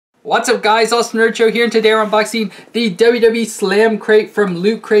What's up guys, FallenRedZeo here, and today we're unboxing the WWE Slam Crate from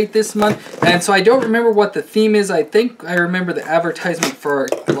Loot Crate this month. And so I don't remember what the theme is. I think I remember the advertisement for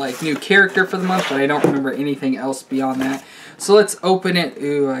like new character for the month, but I don't remember anything else beyond that. So let's open it.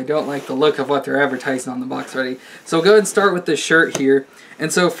 Ooh, I don't like the look of what they're advertising on the box already. So we'll go ahead and start with the shirt here.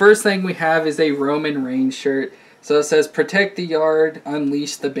 And so first thing we have is a Roman Reigns shirt. So it says, protect the yard,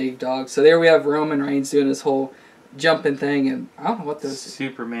 unleash the big dog. So there we have Roman Reigns doing his whole jumping thing, and I don't know what those...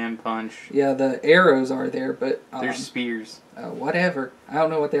 Superman punch. Yeah, the arrows are there, but... they're spears. Whatever. I don't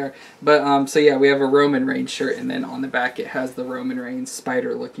know what they are. But, so yeah, we have a Roman Reigns shirt, and then on the back it has the Roman Reigns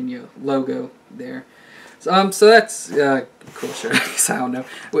spider-looking logo there. So that's cool shirt. I don't know.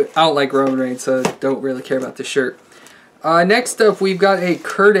 I don't like Roman Reigns, so don't really care about the shirt. Next up, we've got a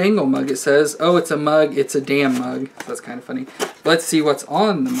Kurt Angle mug. It says, oh, it's a mug. It's a damn mug. So that's kind of funny. Let's see what's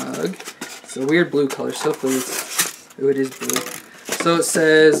on the mug. It's a weird blue color, so hopefully it's... Ooh, it is blue. So it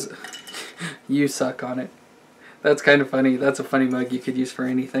says, you suck on it. That's kind of funny. That's a funny mug you could use for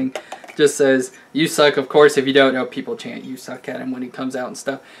anything. Just says, you suck. Of course, if you don't know, people chant you suck at him when he comes out and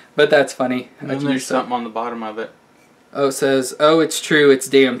stuff. But that's funny. And then there's something on the bottom of it. Oh, it says, oh, it's true, it's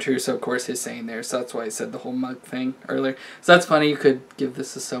damn true. So, of course, he's saying there. So that's why I said the whole mug thing earlier. So that's funny. You could give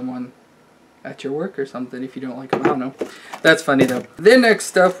this to someone at your work or something if you don't like them. I don't know. That's funny, though. Then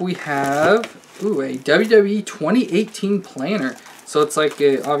next up, we have, ooh, a WWE 2018 planner. So it's like,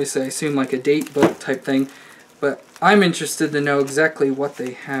 obviously, I assume like a date book type thing. But I'm interested to know exactly what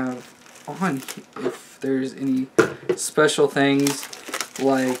they have on here. If there's any special things,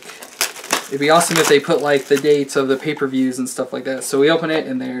 like... It'd be awesome if they put like the dates of the pay-per-views and stuff like that. So we open it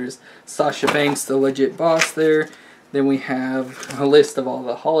and there's Sasha Banks, the legit boss there. Then we have a list of all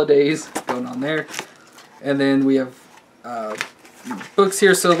the holidays going on there. And then we have books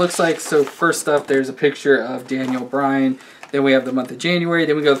here. So it looks like, so first up there's a picture of Daniel Bryan. Then we have the month of January.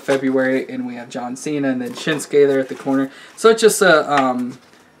 Then we go to February and we have John Cena and then Shinsuke there at the corner. So it's just a...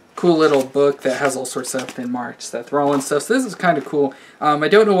 cool little book that has all sorts of stuff in March, Seth Rollins stuff. So this is kind of cool. I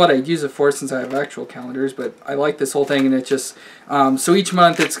don't know what I'd use it for since I have actual calendars, but I like this whole thing, and it just, so each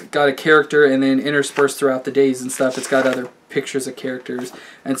month it's got a character, and then interspersed throughout the days and stuff, it's got other pictures of characters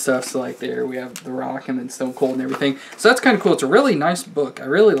and stuff. So like there we have The Rock and then Stone Cold and everything. So that's kind of cool. It's a really nice book. I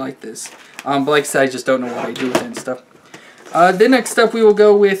really like this. But like I said, I just don't know what I do with it and stuff. Then next up we will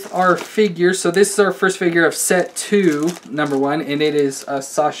go with our figure. So this is our first figure of set 2, number 1, and it is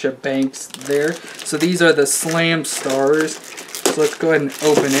Sasha Banks there. So these are the Slam Stars. So let's go ahead and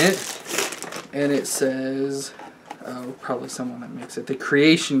open it. And it says, oh, probably someone that makes it, the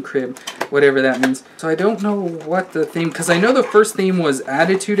Creation Crib, whatever that means. So I don't know what the theme, because I know the first theme was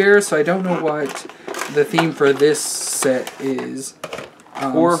Attitude Era, so I don't know what the theme for this set is.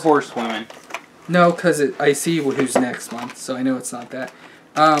 4 horsewomen. No, because I see who's next month, so I know it's not that.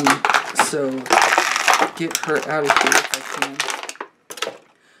 So, get her out of here if I can.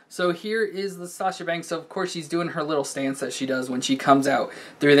 So here is the Sasha Banks. So of course she's doing her little stance that she does when she comes out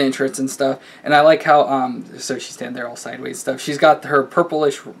through the entrance and stuff. And I like how, so she's standing there all sideways stuff. She's got her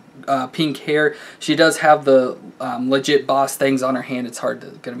purplish pink hair. She does have the legit boss things on her hand. It's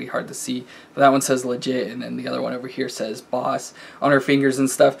gonna be hard to see. But that one says legit, and then the other one over here says boss on her fingers and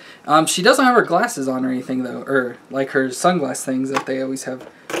stuff. She doesn't have her glasses on or anything though, or like her sunglass things that they always have.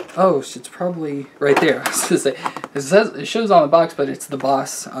 Oh, it's probably right there. I was gonna say, it shows on the box, but it's the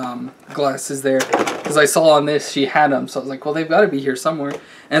boss glasses there. Because I saw on this she had them, so I was like, well, they've got to be here somewhere.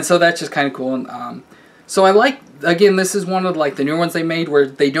 And so that's just kind of cool. And so I like, again, this is one of like the newer ones they made where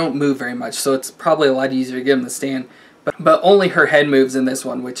they don't move very much, so it's probably a lot easier to get them to stand. But only her head moves in this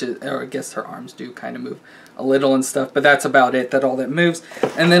one, which is, or I guess her arms do kind of move a little and stuff, but that's about it, all that moves.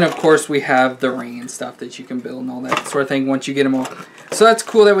 And then of course we have the ring and stuff that you can build and all that sort of thing once you get them all. So that's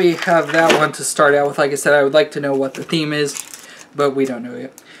cool that we have that one to start out with. Like I said, I would like to know what the theme is, but we don't know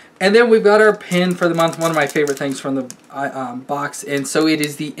yet. And then we've got our pin for the month, one of my favorite things from the box, and so it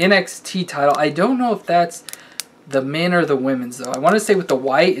is the NXT title. I don't know if that's the men or the women's though. I want to say with the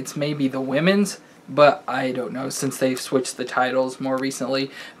white it's maybe the women's, but I don't know since they've switched the titles more recently.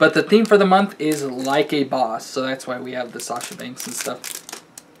 But the theme for the month is Like a Boss, so that's why we have the Sasha Banks and stuff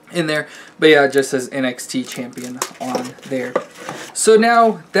in there. But yeah, it just says NXT Champion on there. So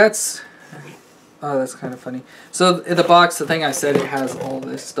now that's... Oh, that's kind of funny. So in the box, the thing I said, it has all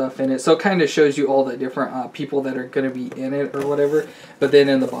this stuff in it. So it kind of shows you all the different people that are going to be in it or whatever. But then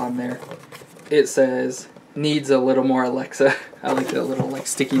in the bottom there, it says... needs a little more Alexa. I like that little like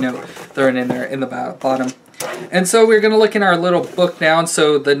sticky note thrown in there in the bottom. And so we're going to look in our little book now. And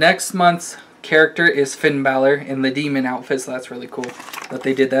so the next month's character is Finn Balor in the demon outfit, so that's really cool that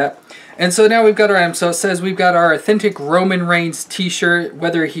they did that. And so now we've got our item. So it says we've got our authentic Roman Reigns t-shirt,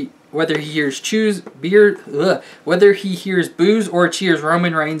 whether he hears boos or cheers,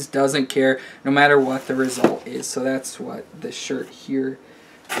 Roman Reigns doesn't care no matter what the result is. So that's what the shirt here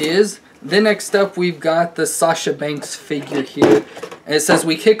is. Then next up we've got the Sasha Banks figure here. And it says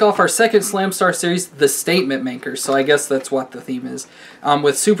we kick off our second Slam Star series, the Statement Maker. So I guess that's what the theme is.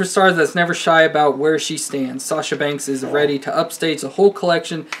 With superstars that's never shy about where she stands. Sasha Banks is ready to upstage the whole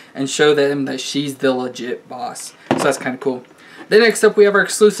collection and show them that she's the legit boss. So that's kind of cool. Then next up we have our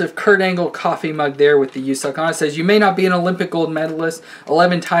exclusive Kurt Angle coffee mug there with the U-Suck on it. It says, you may not be an Olympic gold medalist,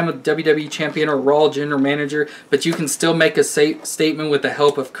 11-time WWE champion, or Raw general manager, but you can still make a statement with the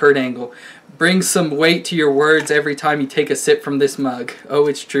help of Kurt Angle. Bring some weight to your words every time you take a sip from this mug. Oh,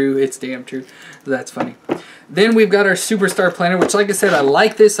 it's true. It's damn true. That's funny. Then we've got our Superstar Planner, which, like I said, I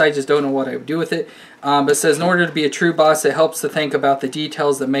like this. I just don't know what I would do with it. But it says, in order to be a true boss, it helps to think about the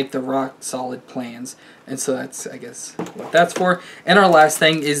details that make the rock-solid plans. And so that's, I guess, what that's for. And our last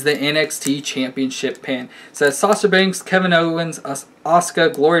thing is the NXT Championship pin. It says Sasha Banks, Kevin Owens,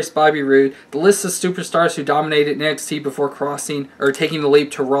 Asuka, Glorious Bobby Roode. The list of superstars who dominated NXT before crossing or taking the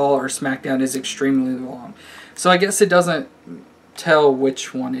leap to Raw or SmackDown is extremely long. So I guess it doesn't tell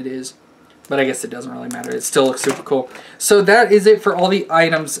which one it is. But I guess it doesn't really matter. It still looks super cool. So that is it for all the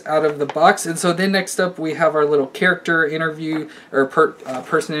items out of the box. And so then next up we have our little character interview, or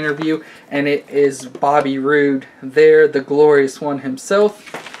person interview. And it is Bobby Roode there, the glorious one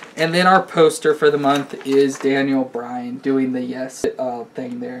himself. And then our poster for the month is Daniel Bryan doing the yes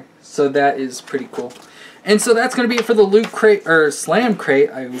thing there. So that is pretty cool. And so that's going to be it for the Loot Crate, or Slam Crate.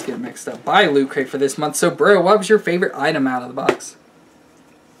 I always get mixed up by Loot Crate for this month. So bro, what was your favorite item out of the box?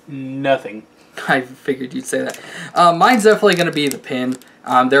 Nothing. I figured you'd say that. Mine's definitely going to be the pin.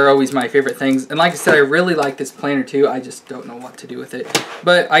 They're always my favorite things. And like I said, I really like this planner too. I just don't know what to do with it.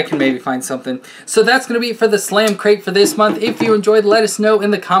 But I can maybe find something. So that's going to be it for the Slam Crate for this month. If you enjoyed, let us know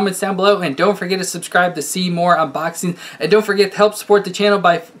in the comments down below. And don't forget to subscribe to see more unboxings. And don't forget to help support the channel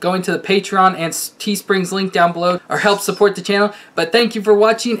by going to the Patreon and Teespring's link down below. Or help support the channel. But thank you for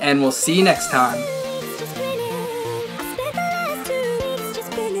watching, and we'll see you next time.